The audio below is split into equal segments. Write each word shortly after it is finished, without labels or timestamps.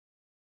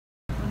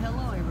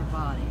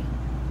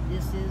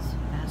This is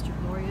Pastor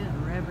Gloria,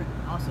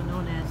 also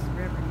known as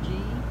Reverend G.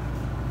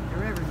 The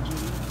Reverend G.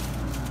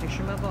 Make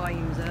sure my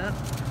volume's up.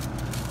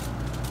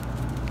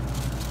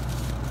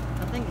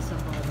 I think it's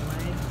up all the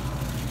way.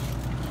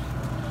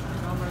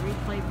 To all my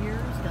replay viewers,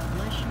 God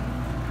bless you.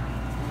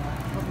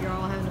 Hope you're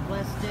all having a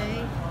blessed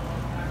day.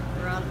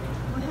 We're out.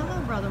 Well,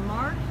 hello, Brother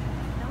Mark.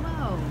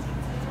 Hello.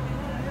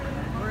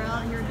 We're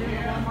out here doing the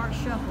Walmart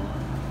shuffle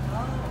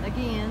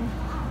again.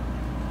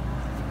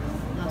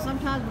 Now,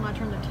 sometimes when I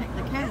turn the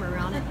camera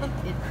around, it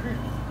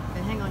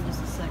okay, hang on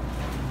just a second.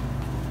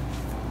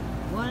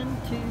 1,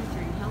 2, 3.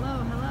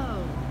 Hello,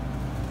 hello.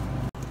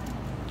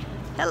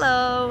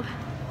 Hello.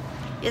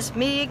 It's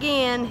me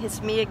again.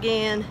 It's me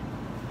again.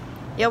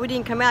 Yeah, we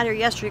didn't come out here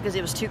yesterday because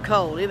it was too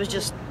cold. It was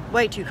just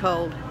way too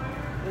cold.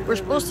 We're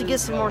supposed to get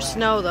some more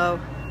snow,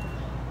 though.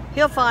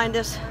 He'll find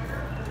us.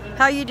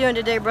 How are you doing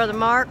today, Brother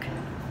Mark?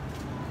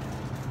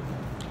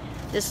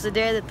 This is the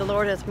day that the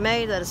Lord hath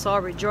made. Let us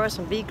all rejoice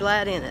and be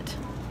glad in it.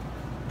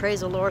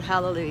 Praise the Lord.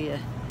 Hallelujah.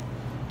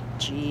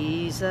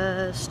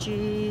 Jesus,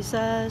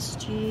 Jesus,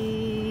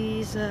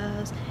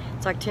 Jesus.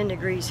 It's like 10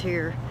 degrees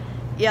here.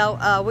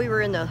 Yeah, we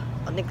were in the,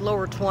 I think,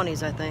 lower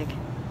 20s, I think.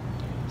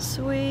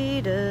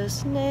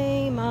 Sweetest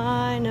name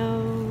I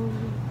know.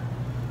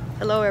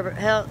 Hello,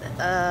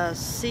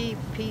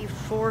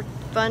 CP4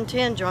 Fun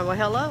 10 join. Well,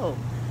 hello.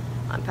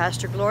 I'm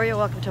Pastor Gloria.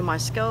 Welcome to my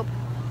scope.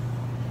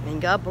 And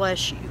God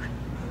bless you.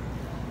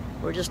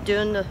 We're just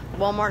doing the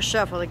Walmart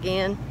shuffle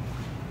again.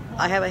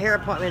 I have a hair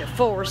appointment at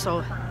 4,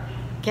 so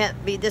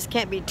this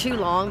can't be too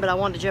long, but I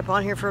wanted to jump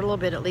on here for a little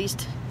bit at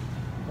least.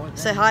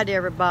 Say hi to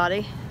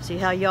everybody. See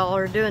how y'all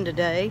are doing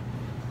today.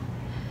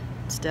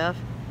 Stuff.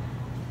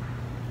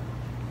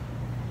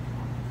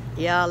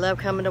 Yeah, I love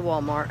coming to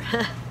Walmart.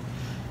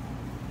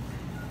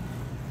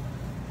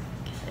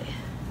 Okay.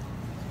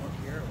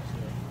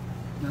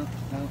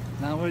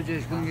 Now we're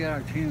just going to get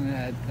our team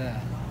at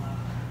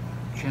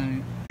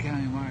County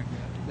Market.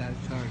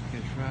 That's our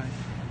kids, right?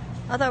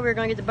 I thought we were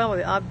going to get the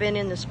bumblebee. I've been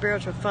in the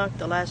spiritual funk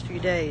the last few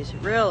days.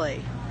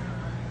 Really?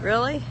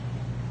 Really?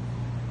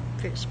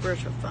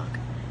 Spiritual funk.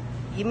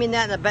 You mean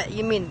that in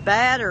you mean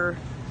bad or?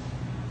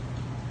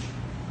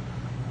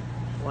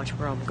 Watch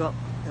where I'm going.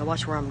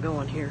 Watch where I'm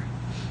going here.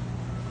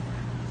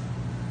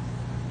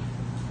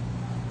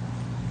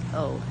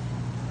 Oh.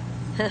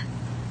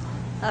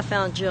 I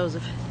found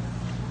Joseph.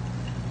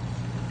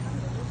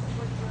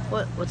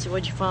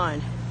 What'd you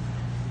find?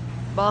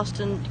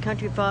 Boston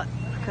country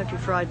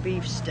fried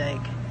beef steak.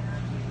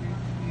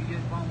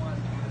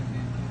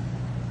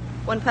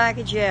 One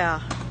package, yeah.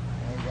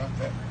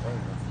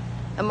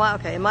 Am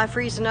I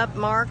freezing up,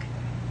 Mark?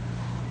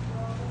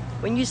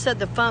 When you said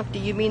the funk, do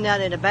you mean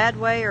that in a bad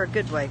way or a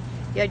good way?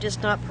 Yeah,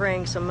 just not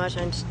praying so much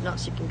and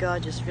not seeking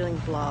God, just feeling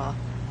blah.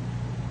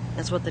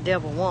 That's what the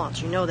devil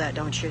wants. You know that,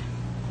 don't you?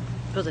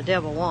 That's what the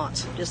devil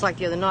wants. Just like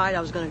the other night, I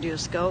was going to do a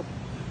scope,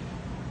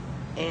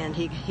 and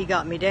he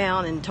got me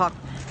down and I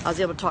was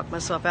able to talk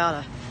myself out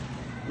of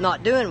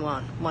not doing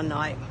one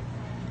night.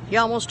 He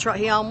almost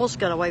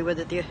got away with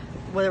it.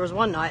 There was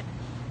one night,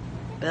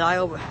 but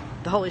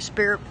the Holy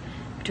Spirit,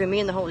 between me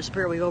and the Holy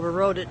Spirit, we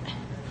overrode it.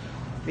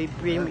 We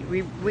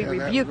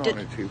rebuked it.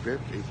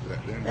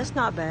 That's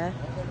not bad.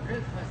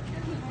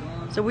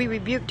 So we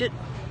rebuked it.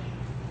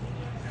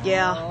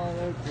 Yeah.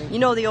 You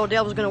know the old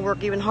devil's going to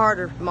work even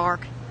harder,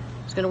 Mark.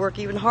 It's going to work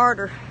even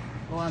harder.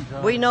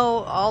 We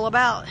know all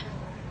about it.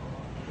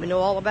 We know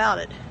all about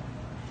it.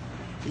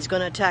 He's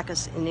going to attack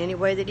us in any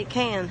way that he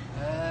can.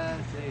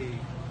 Let's see.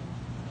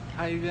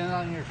 How you doing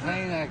on your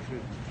plane exit?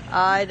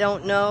 I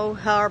don't know.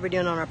 How are we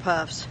doing on our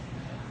puffs?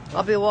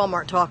 I'll be at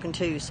Walmart talking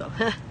too, so.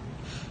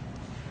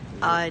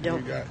 I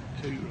don't. You got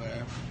 2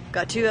 left.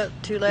 Got two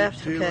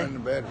left? Two okay. in the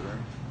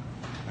bedroom.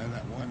 And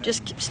that one.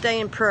 Just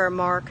stay in prayer,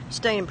 Mark.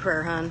 Stay in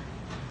prayer, hon.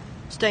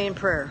 Stay in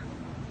prayer.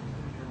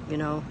 You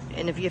know,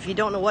 and if you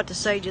don't know what to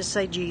say, just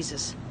say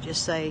Jesus.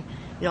 Just say,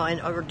 you know,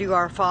 or do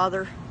our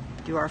Father.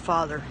 Do our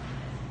Father.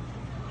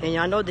 And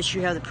I know that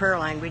you have the prayer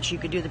language. You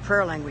could do the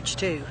prayer language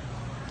too.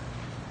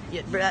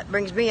 That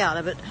brings me out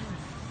of it.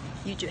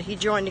 He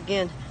joined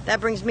again. That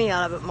brings me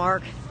out of it,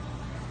 Mark.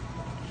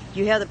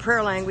 You have the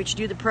prayer language.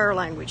 Do the prayer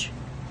language.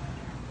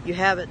 You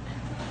have it.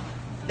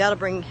 That'll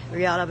bring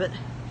me out of it.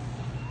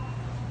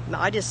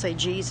 I just say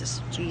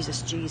Jesus,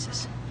 Jesus,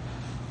 Jesus.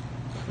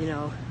 You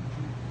know.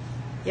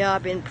 Yeah,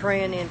 I've been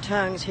praying in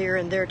tongues here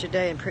and there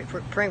today and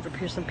praying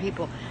for some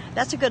people.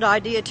 That's a good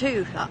idea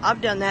too. I've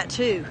done that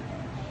too.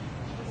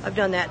 I've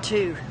done that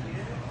too.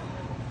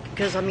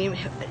 Because, I mean,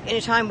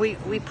 anytime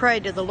we pray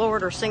to the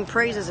Lord or sing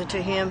praises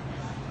to Him,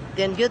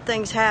 then good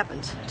things happen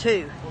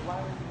too.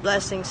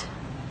 Blessings.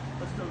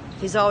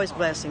 He's always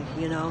blessing,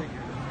 you know.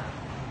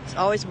 He's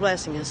always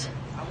blessing us.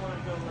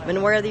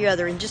 One way or the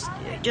other. And just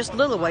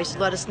little ways to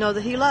let us know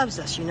that He loves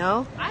us, you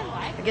know.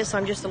 I guess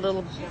I'm just a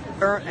little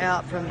burnt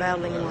out from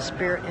battling in the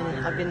spirit,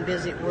 and I've been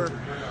busy at work.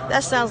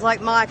 That sounds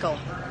like Michael.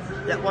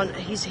 That one,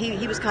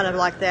 he was kind of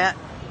like that.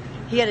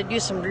 He had to do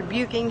some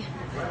rebuking,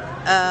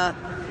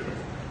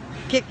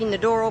 kicking the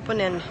door open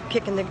and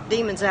kicking the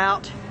demons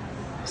out,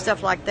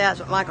 stuff like that. That's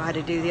what Michael had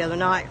to do the other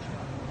night.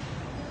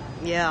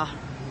 Yeah.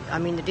 I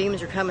mean, the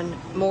demons are coming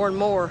more and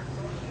more.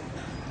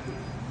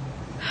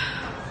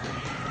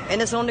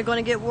 And it's only going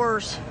to get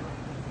worse.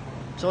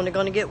 It's only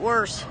going to get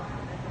worse.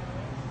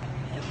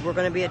 We're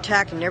going to be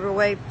attacked in every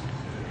way,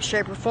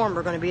 shape, or form.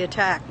 We're going to be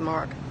attacked,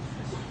 Mark.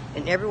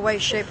 In every way,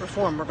 shape, or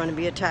form, we're going to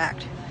be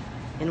attacked.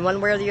 In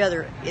one way or the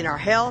other. In our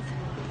health,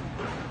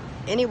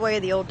 any way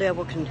the old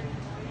devil can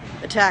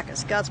attack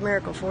us. God's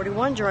Miracle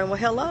 41, join. Well,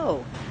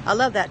 hello. I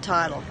love that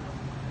title.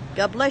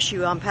 God bless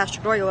you. I'm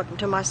Pastor Gloria. Welcome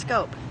to my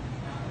scope.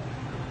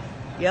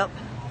 Yep.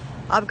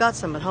 I've got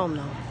some at home,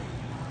 though.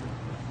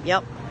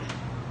 Yep.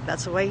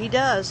 That's the way he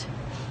does.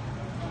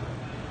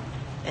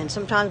 And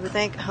sometimes we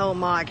think, oh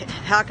my,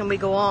 how can we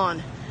go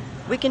on?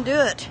 We can do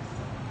it.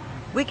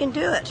 We can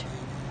do it.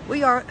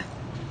 We are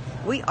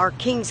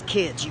king's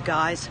kids, you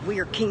guys. We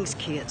are king's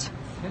kids.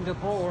 In the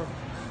poor.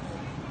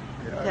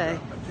 Yeah, I Okay.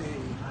 got my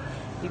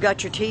tea. You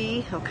got your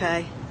tea?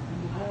 Okay.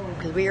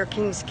 Because we are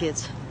king's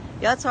kids.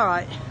 Yeah, that's all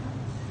right.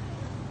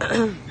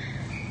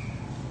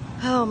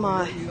 Oh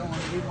my. You don't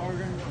want to eat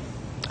Morgan?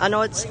 I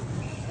know it's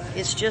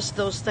just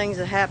those things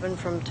that happen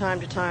from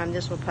time to time.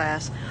 This will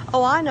pass.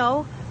 Oh, I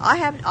know. I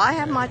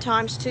have my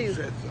times too.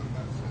 Said something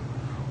about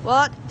that.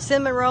 What?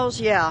 Cinnamon rolls?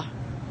 Yeah.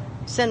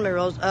 Cinnamon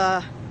rolls.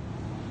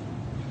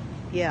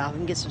 Yeah, we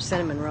can get some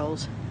cinnamon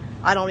rolls.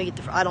 I don't eat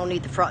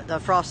the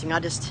frosting. I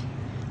just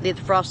leave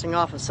the frosting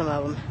off of some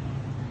of them.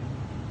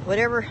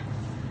 Whatever.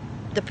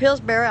 The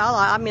Pillsbury,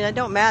 I mean, it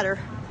don't matter.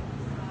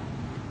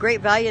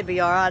 Great Value would be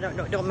all right.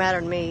 Don't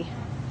matter to me.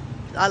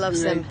 I love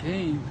cinnamon.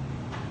 218.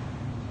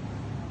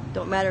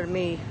 Don't matter to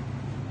me.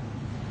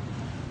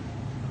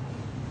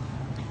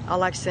 I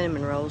like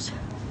cinnamon rolls.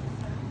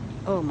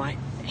 Oh, my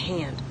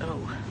hand.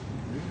 Oh.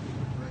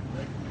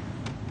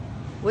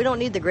 We don't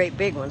need the great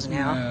big ones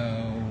now.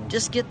 No.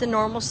 Just get the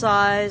normal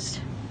sized.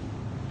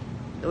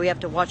 We have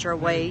to watch our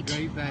weight.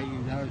 Great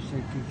Value,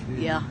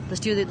 $1.62. Yeah,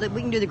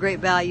 we can do the Great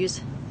Values.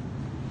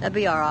 That'd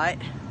be all right.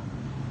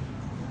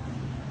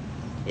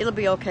 It'll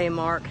be okay,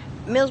 Mark.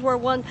 Millsworth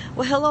 1.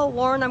 Well, hello,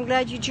 Warren. I'm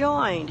glad you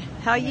joined.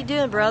 How you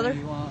doing, brother? What do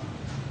you want?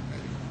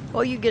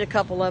 Oh, you get a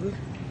couple of them.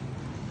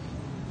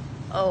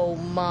 Oh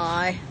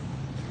my,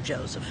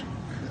 Joseph.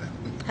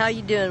 How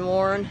you doing,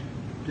 Warren?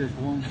 Just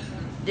one.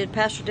 Did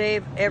Pastor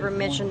Dave ever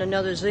mention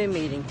another Zoom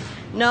meeting?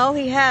 No,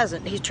 he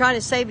hasn't. He's trying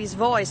to save his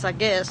voice, I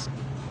guess.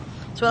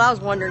 That's what I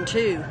was wondering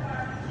too.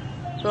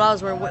 That's what I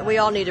was wondering. We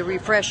all need a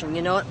refreshing.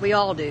 You know what? We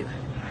all do.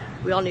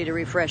 We all need a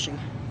refreshing.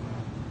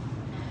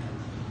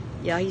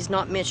 Yeah, he's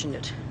not mentioned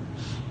it.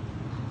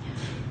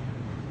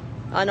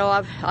 I know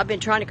I've been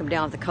trying to come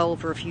down with the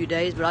cold for a few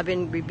days, but I've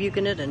been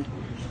rebuking it, and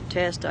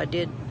test I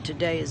did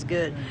today is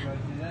good.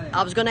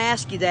 I was going to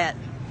ask you that.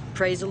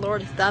 Praise the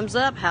Lord. Thumbs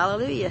up.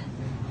 Hallelujah.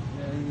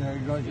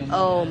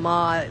 Oh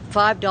my,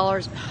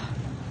 $5.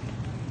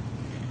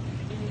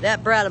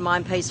 That brat of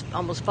mine pays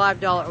almost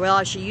 $5.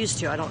 Well, she used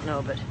to. I don't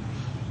know, but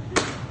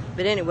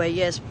anyway,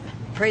 yes.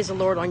 Praise the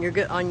Lord on your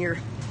good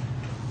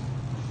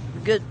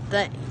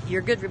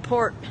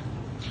report.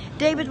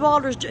 David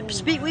Walters,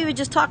 we were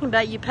just talking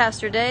about you,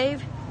 Pastor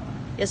Dave.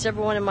 Yes,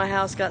 everyone in my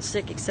house got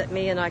sick except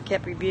me, and I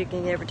kept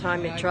rebuking every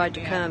time it tried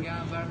to come.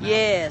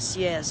 Yes.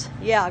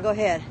 Yeah, go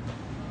ahead.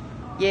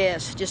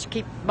 Yes, just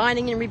keep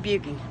binding and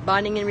rebuking.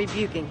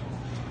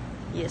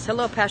 Yes,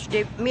 hello, Pastor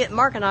Dave.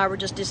 Mark and I were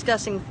just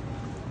discussing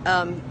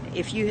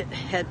if you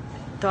had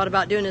thought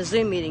about doing a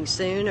Zoom meeting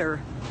soon,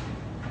 or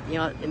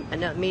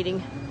another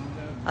meeting.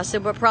 I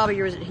said, well, probably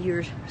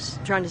you're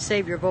trying to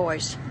save your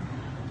voice.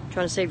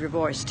 Trying to save your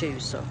voice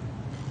too, so.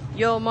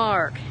 Yo,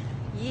 Mark.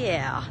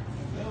 Yeah.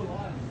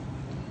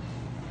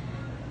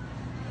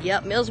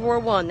 Yep,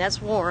 Millsworth 1.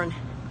 That's Warren.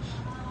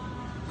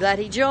 Glad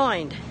he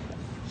joined.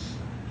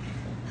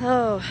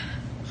 Oh.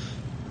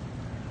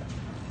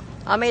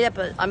 I made up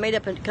a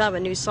kind of a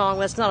new song.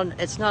 Well, it's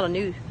not a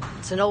new.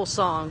 It's an old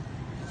song,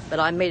 but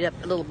I made up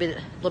a little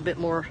bit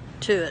more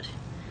to it.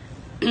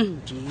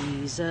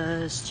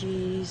 Jesus,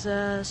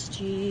 Jesus,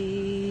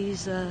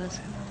 Jesus.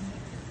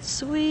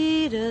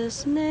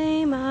 Sweetest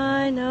name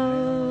I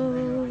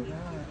know,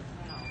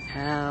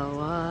 how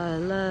I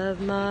love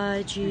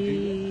my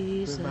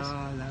Jesus,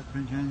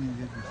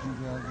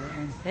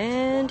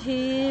 and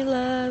he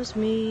loves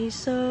me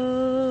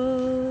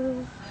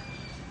so.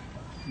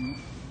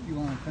 You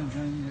want to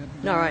continue?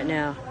 Not right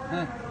now.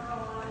 Huh?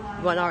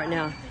 Well, not right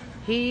now.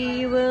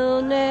 He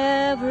will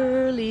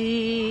never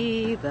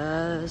leave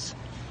us.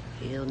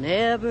 He'll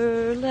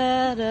never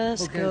let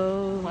us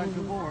go. Like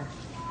the war.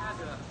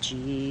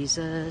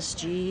 Jesus,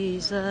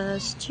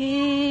 Jesus,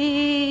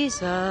 Jesus,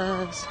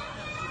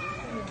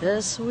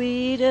 the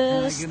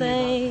sweetest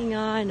thing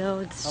I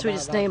know. The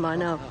sweetest name I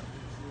know.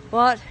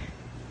 What?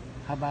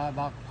 How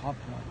about popcorn?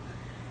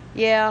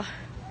 Yeah.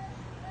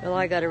 Well,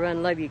 I gotta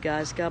run. Love you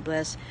guys. God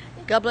bless.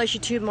 God bless you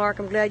too, Mark.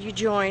 I'm glad you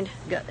joined.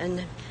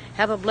 And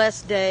have a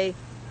blessed day.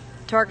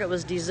 Target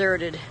was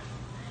deserted.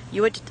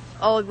 You went to,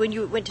 when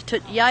you went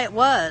to, yeah, it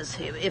was.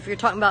 If you're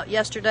talking about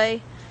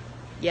yesterday,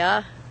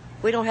 yeah.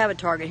 We don't have a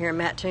Target here in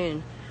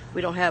Mattoon.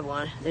 We don't have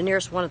one. The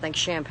nearest one, I think,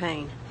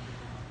 Champaign.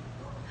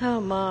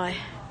 Oh my.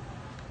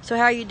 So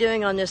how are you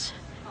doing on this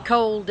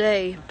cold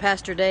day,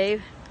 Pastor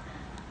Dave.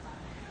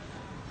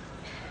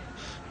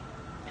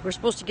 We're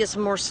supposed to get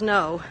some more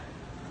snow.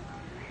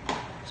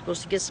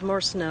 Supposed to get some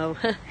more snow.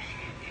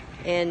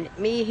 And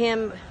me,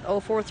 him,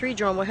 043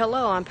 Jerome. Well,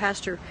 hello, I'm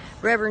Pastor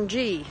Reverend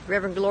G.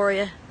 Reverend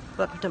Gloria.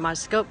 Welcome to my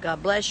scope.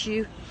 God bless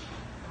you.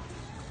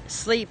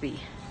 Sleepy.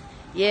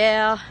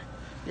 Yeah,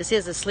 this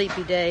is a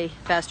sleepy day,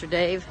 Pastor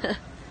Dave.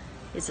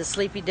 It's a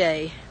sleepy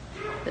day.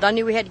 But I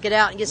knew we had to get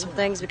out and get some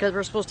things because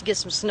we're supposed to get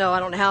some snow. I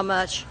don't know how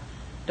much.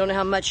 Don't know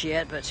how much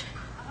yet, but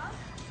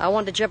I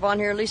wanted to jump on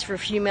here at least for a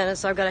few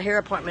minutes. I've got a hair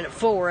appointment at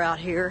 4 out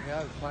here.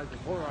 Yeah, it's 5 to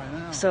 4 right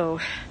now. So,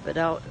 but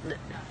out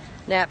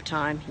nap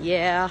time.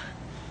 Yeah.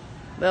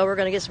 Well, we're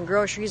going to get some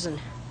groceries and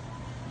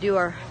do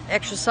our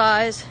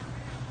exercise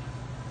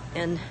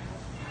and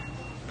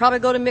probably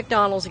go to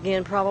McDonald's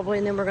again, probably,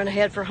 and then we're going to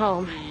head for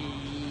home.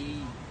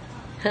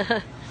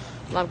 Well,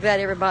 I'm glad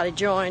everybody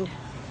joined.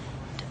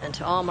 And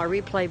to all my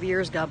replay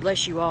viewers, God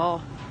bless you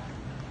all.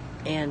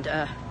 And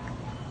to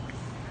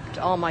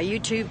all my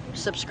YouTube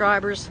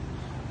subscribers,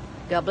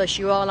 God bless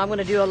you all. And I'm going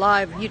to do a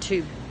live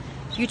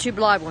YouTube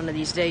live one of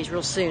these days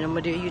real soon. I'm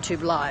going to do a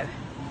YouTube live.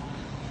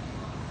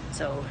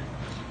 So,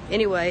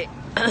 anyway,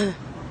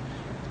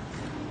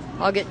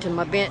 I'll get to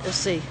my bench. Let's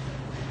see.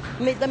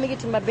 Let me get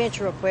to my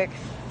bench real quick.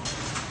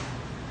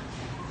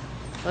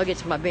 I'll get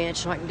to my bench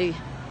so I can do.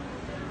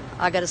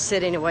 I got to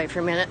sit anyway for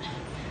a minute.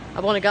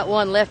 I've only got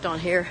one left on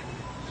here.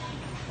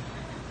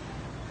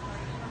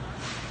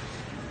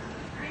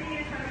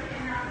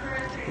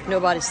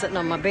 Nobody's sitting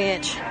on my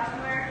bench.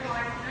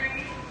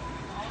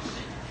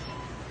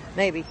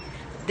 Maybe.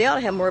 They ought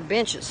to have more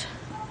benches.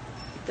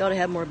 They ought to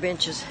have more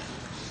benches.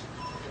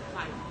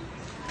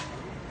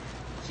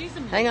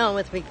 Hang on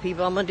with me,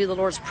 people. I'm going to do the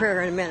Lord's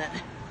Prayer in a minute.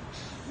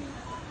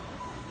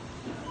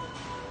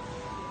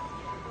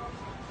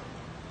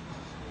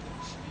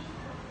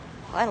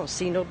 I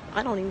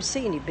don't even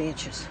see any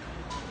benches.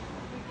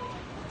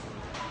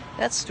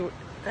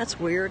 That's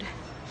weird.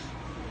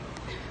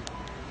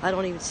 I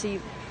don't even see.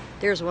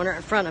 There's one right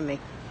in front of me.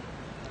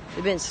 If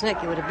it'd been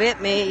sneaky, it would have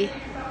bit me.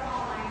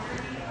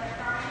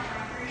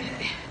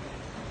 Okay.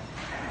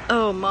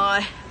 Oh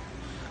my.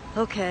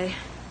 Okay.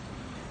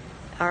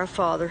 Our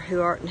Father,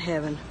 who art in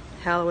heaven,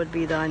 hallowed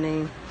be thy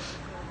name.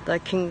 Thy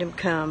kingdom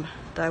come,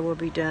 thy will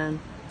be done,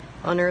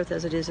 on earth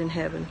as it is in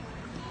heaven.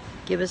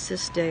 Give us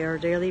this day our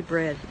daily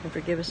bread, and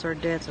forgive us our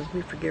debts as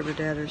we forgive our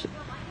debtors.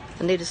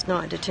 And lead us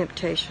not into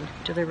temptation,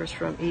 deliver us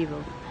from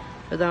evil.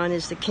 For thine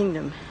is the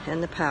kingdom,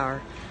 and the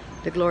power,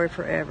 the glory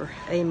forever.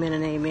 Amen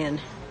and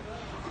amen.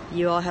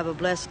 You all have a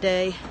blessed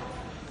day.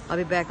 I'll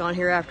be back on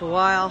here after a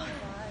while.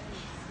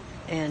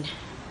 And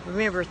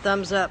remember,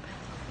 thumbs up.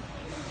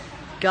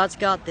 God's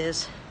got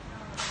this.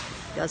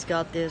 God's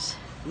got this.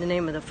 In the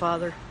name of the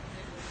Father,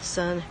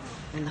 Son,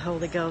 and the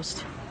Holy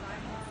Ghost.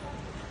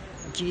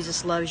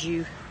 Jesus loves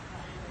you.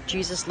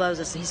 Jesus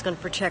loves us. He's going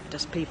to protect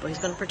us, people. He's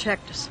going to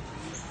protect us.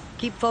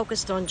 Keep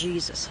focused on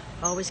Jesus.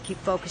 Always keep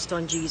focused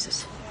on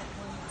Jesus.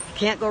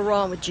 You can't go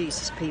wrong with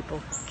Jesus,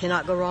 people.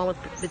 Cannot go wrong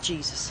with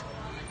Jesus.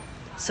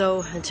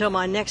 So until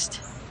my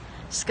next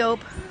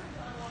scope,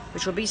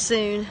 which will be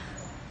soon,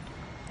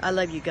 I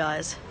love you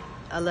guys.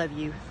 I love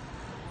you.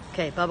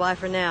 Okay, bye-bye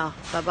for now.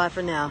 Bye-bye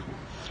for now.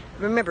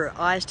 Remember,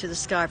 eyes to the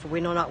sky, for we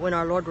know not when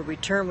our Lord will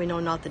return. We know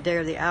not the day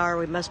or the hour.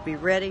 We must be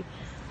ready.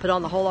 Put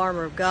on the whole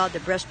armor of God, the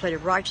breastplate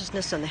of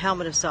righteousness, and the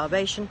helmet of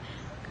salvation.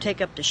 Take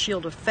up the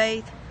shield of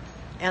faith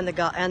and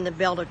the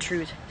belt of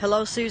truth.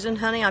 Hello, Susan,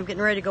 honey. I'm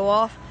getting ready to go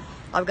off.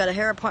 I've got a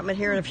hair appointment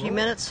here in a few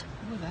minutes.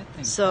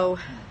 So,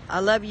 I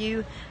love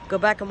you. Go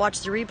back and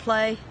watch the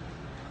replay.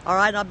 All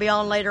right, I'll be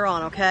on later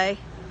on, okay?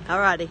 All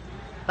righty.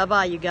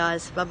 Bye-bye, you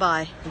guys.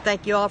 Bye-bye. And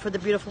thank you all for the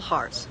beautiful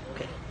hearts.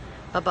 Okay.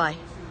 Bye-bye.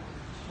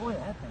 Boy,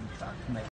 that thing.